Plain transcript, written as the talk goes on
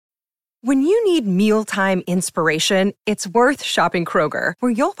When you need mealtime inspiration, it's worth shopping Kroger,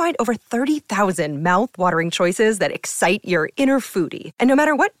 where you'll find over 30,000 mouth-watering choices that excite your inner foodie. And no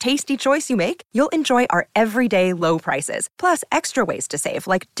matter what tasty choice you make, you'll enjoy our everyday low prices, plus extra ways to save,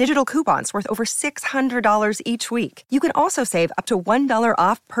 like digital coupons worth over $600 each week. You can also save up to $1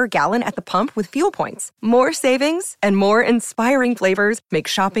 off per gallon at the pump with fuel points. More savings and more inspiring flavors make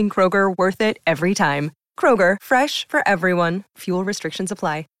shopping Kroger worth it every time. Kroger, fresh for everyone. Fuel restrictions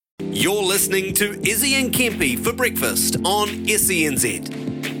apply. You're listening to Izzy and Kempy for breakfast on SENZ.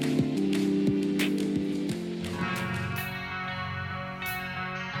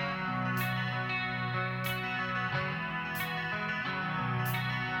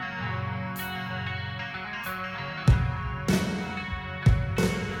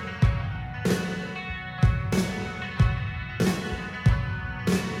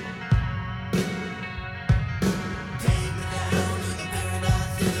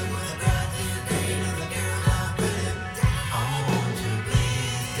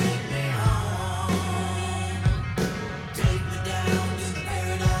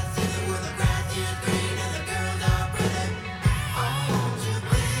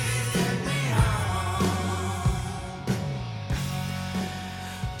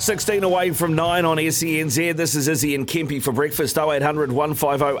 16 away from 9 on SENZ. This is Izzy and Kempy for breakfast. 0800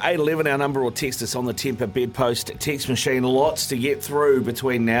 150 811, our number, or text us on the Temper Bedpost text machine. Lots to get through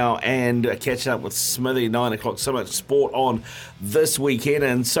between now and catching up with Smithy, 9 o'clock. So much sport on this weekend,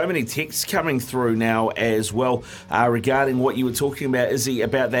 and so many texts coming through now as well regarding what you were talking about, Izzy,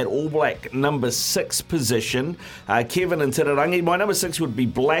 about that All Black number 6 position. Kevin and Tirarangi, my number 6 would be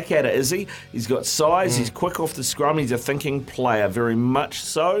Blackadder, Izzy. He's got size, he's quick off the scrum, he's a thinking player, very much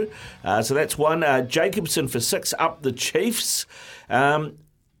so. So that's one. Jacobson for 6 up the Chiefs. The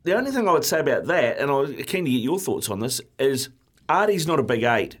only thing I would say about that, and I'm keen to get your thoughts on this, is Artie's not a big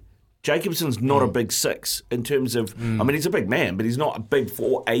 8. Jacobson's not a big 6 in terms of, I mean, he's a big man, but he's not a big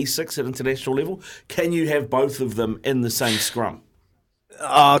 4A6 at international level. Can you have both of them in the same scrum?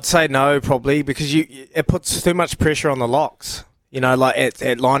 I'd say no, probably, because it puts too much pressure on the locks. You know, like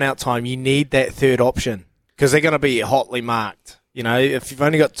at line-out time, you need that third option because they're going to be hotly marked. You know, if you've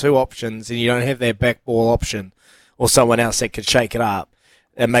only got 2 options and you don't have that back ball option or someone else that could shake it up,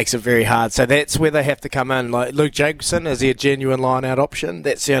 it makes it very hard. So that's where they have to come in. Like Luke Jacobson, is he a genuine line-out option?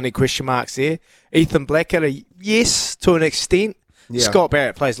 That's the only question marks there. Ethan Blackadder, yes, to an extent. Yeah. Scott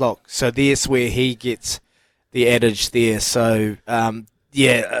Barrett plays lock, so there's where he gets the adage there. So,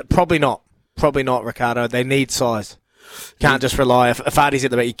 probably not. Probably not, Ricardo. They need size. Can't just rely. If Artie's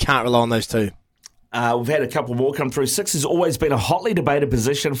at the back, you can't rely on those 2. We've had a couple more come through. 6 has always been a hotly debated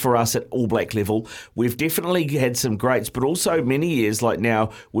position for us at All Black level. We've definitely had some greats, but also many years like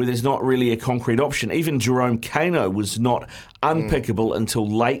now where there's not really a concrete option. Even Jerome Kaino was not unpickable until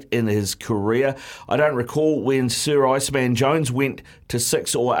late in his career. I don't recall when Sir Iceman Jones went to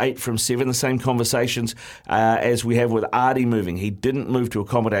 6 or 8 from 7, the same conversations as we have with Artie moving. He didn't move to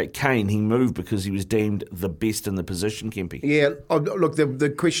accommodate Kane. He moved because he was deemed the best in the position, Kempy. Yeah, look,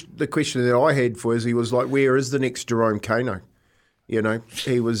 the question that I had for Izzy was like, where is the next Jerome Kaino? You know,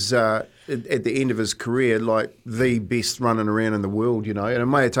 he was at the end of his career like the best running around in the world, you know, and it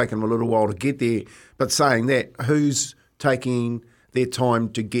may have taken him a little while to get there, but saying that, who's taking their time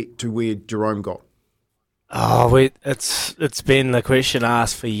to get to where Jerome got? Oh, it's been the question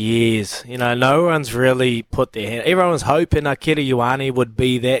asked for years. You know, no one's really put their hand. Everyone was hoping Akira Ioane would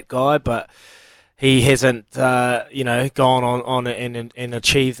be that guy, but he hasn't, gone on and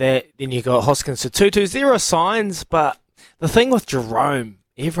achieved that. Then you got Hoskins to Tutu. There are signs, but the thing with Jerome,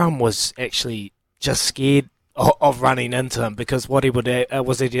 everyone was actually just scared of running into him because what he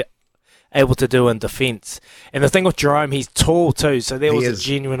was able to do in defence. And the thing with Jerome, he's tall too, so there was a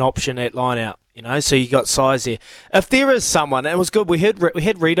genuine option at line-out. You know, so you got size there. If there is someone, it was good. We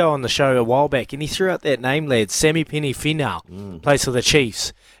had Rito on the show a while back, and he threw out that name, lad. Sammy Penny Finau plays for the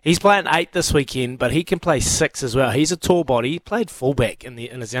Chiefs. He's playing 8 this weekend, but he can play 6 as well. He's a tall body. He played fullback in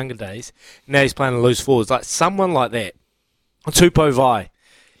his younger days. Now he's playing a loose forward. Like someone like that, Tupou Vai.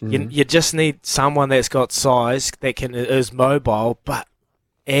 You just need someone that's got size that is mobile, but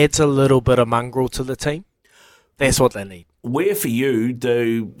adds a little bit of mongrel to the team. That's what they need. Where for you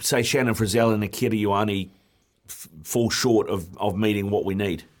do, say, Shannon Frizzell and Akira Ioane fall short of meeting what we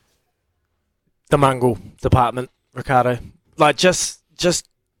need? The mongrel department, Ricardo. Like just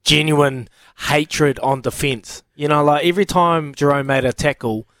genuine hatred on defence. You know, like every time Jerome made a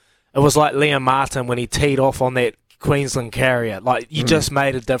tackle, it was like Liam Martin when he teed off on that Queensland carrier. Like, you just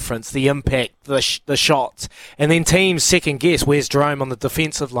made a difference. The impact, the shots. And then teams second guess, where's Jerome on the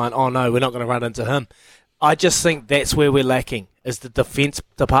defensive line? Oh, no, we're not going to run into him. I just think that's where we're lacking, is the defence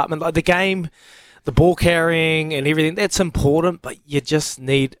department. Like the game, the ball carrying and everything, that's important, but you just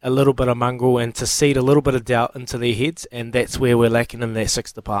need a little bit of mongrel and to seed a little bit of doubt into their heads, and that's where we're lacking in that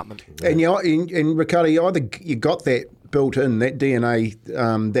sixth department. And Ricardo, you got that built in, that DNA,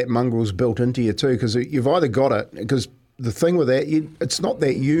 that mongrel's built into you too, because you've either got it, because the thing with that, it's not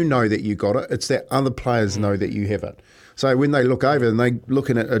that you know that you got it, it's that other players know that you have it. So when they look over and they're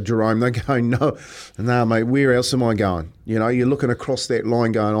looking at a Jerome, they're going, no, mate, where else am I going? You know, you're looking across that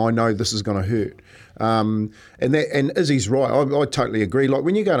line going, I know this is going to hurt. And Izzy's right. I totally agree. Like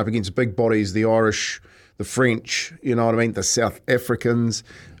when you're going up against big bodies, the Irish, the French, you know what I mean, the South Africans,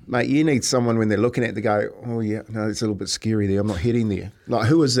 mate, you need someone when they're looking at it to go, oh yeah, no, it's a little bit scary there. I'm not heading there. Like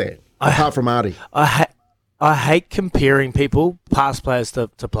who is that? Apart from Artie. I hate comparing people, past players to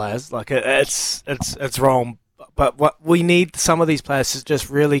players. Like it's wrong. But what we need some of these players to just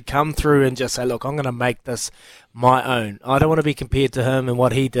really come through and just say, look, I'm going to make this my own. I don't want to be compared to him and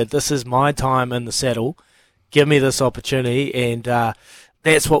what he did. This is my time in the saddle. Give me this opportunity, and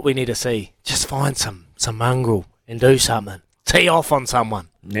that's what we need to see. Just find some mongrel and do something. Tee off on someone.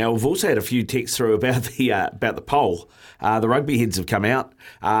 Now, we've also had a few texts through about the poll. The rugby heads have come out.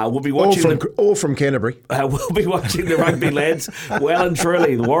 We'll be watching all from Canterbury. We'll be watching the rugby lads. Well and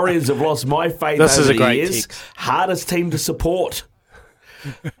truly, the Warriors have lost my faith over the years. Hardest team to support.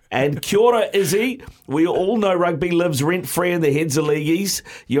 And kia ora, Izzy. We all know rugby lives rent-free in the heads of leagueies.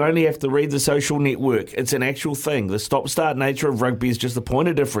 You only have to read the social network. It's an actual thing. The stop-start nature of rugby is just a point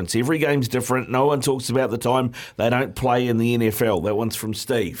of difference. Every game's different. No one talks about the time they don't play in the NFL. That one's from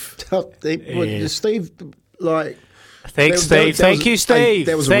Steve. Steve, like... Thanks, Steve. Thank you, Steve.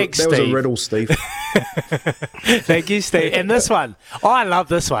 That was a riddle, Steve. Thank you, Steve. And this one, I love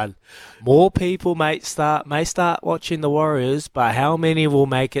this one. More people may start watching the Warriors, but how many will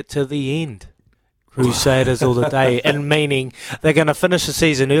make it to the end? Crusaders all the day, and meaning they're going to finish the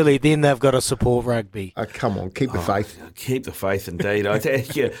season early, then they've got to support rugby. Come on, keep the faith. Keep the faith, indeed. I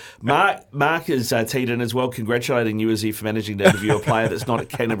thank you. Mark is teed in as well, congratulating you, Izzy, for managing to interview a player that's not a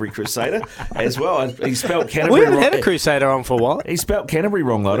Canterbury Crusader as well. He spelled Canterbury wrong. We haven't had a Crusader on for a while. He spelled Canterbury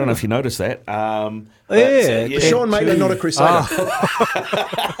wrong, though. I don't know if you noticed that. Sean Maitland, not a Crusader.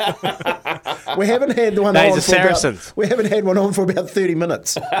 We haven't had one on for Saracens. We haven't had one on for about 30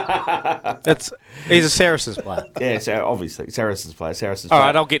 minutes. He's a Saracens player. Yeah, so obviously Saracens player. All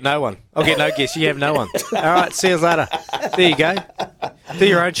right, I'll get no one. I'll get no guess. You have no one. All right, see you later. There you go. Do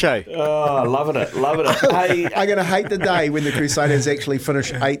your own show. Oh, loving it. Hey, I'm going to hate the day when the Crusaders actually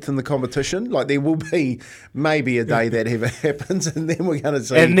finish 8th in the competition. Like there will be maybe a day that ever happens, and then we're going to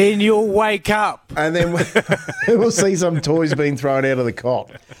see. And then you'll wake up, and then we'll see some toys being thrown out of the cot.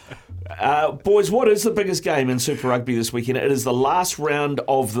 Boys, what is the biggest game in Super Rugby this weekend? It is the last round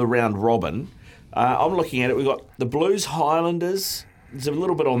of the round robin. I'm looking at it. We've got the Blues Highlanders. There's a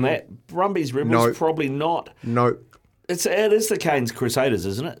little bit on that. Brumbies Rebels, probably not. No. It is the Canes Crusaders,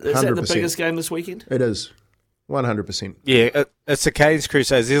 isn't it? Is 100%. That the biggest game this weekend? It is. 100%. Yeah, it's the Canes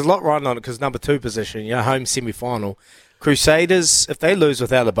Crusaders. There's a lot riding on it because number 2 position, home semi-final. Crusaders, if they lose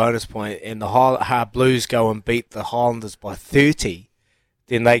without a bonus point and the Blues go and beat the Highlanders by 30,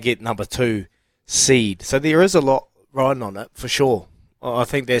 then they get number 2 seed. So there is a lot riding on it, for sure. I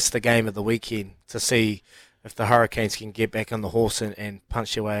think that's the game of the weekend, to see if the Hurricanes can get back on the horse and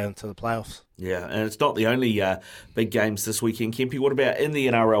punch their way into the playoffs. Yeah, and it's not the only big games this weekend. Kempy, what about in the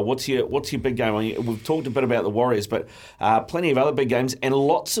NRL? What's your big game? We've talked a bit about the Warriors, but plenty of other big games, and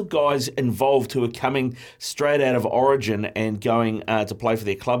lots of guys involved who are coming straight out of Origin and going to play for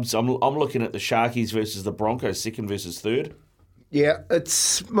their clubs. I'm looking at the Sharkies versus the Broncos, 2nd versus 3rd. Yeah,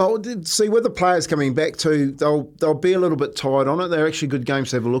 see, with the players coming back too, they'll be a little bit tired on it. They're actually good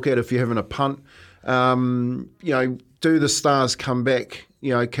games to have a look at if you're having a punt. Do the Stars come back?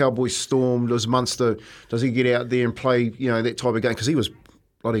 Cowboys Storm, does Munster, does he get out there and play, that type of game? Because he was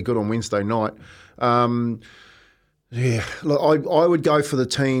bloody good on Wednesday night. Look, I would go for the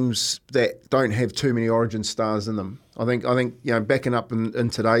teams that don't have too many Origin stars in them. I think backing up in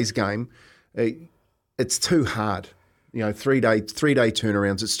today's game, it's too hard. 3-day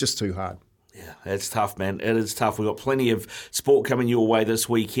turnarounds, it's just too hard. Yeah, it's tough, man. It is tough. We've got plenty of sport coming your way this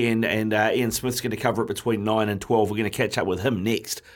weekend, and Ian Smith's going to cover it between 9 and 12. We're going to catch up with him next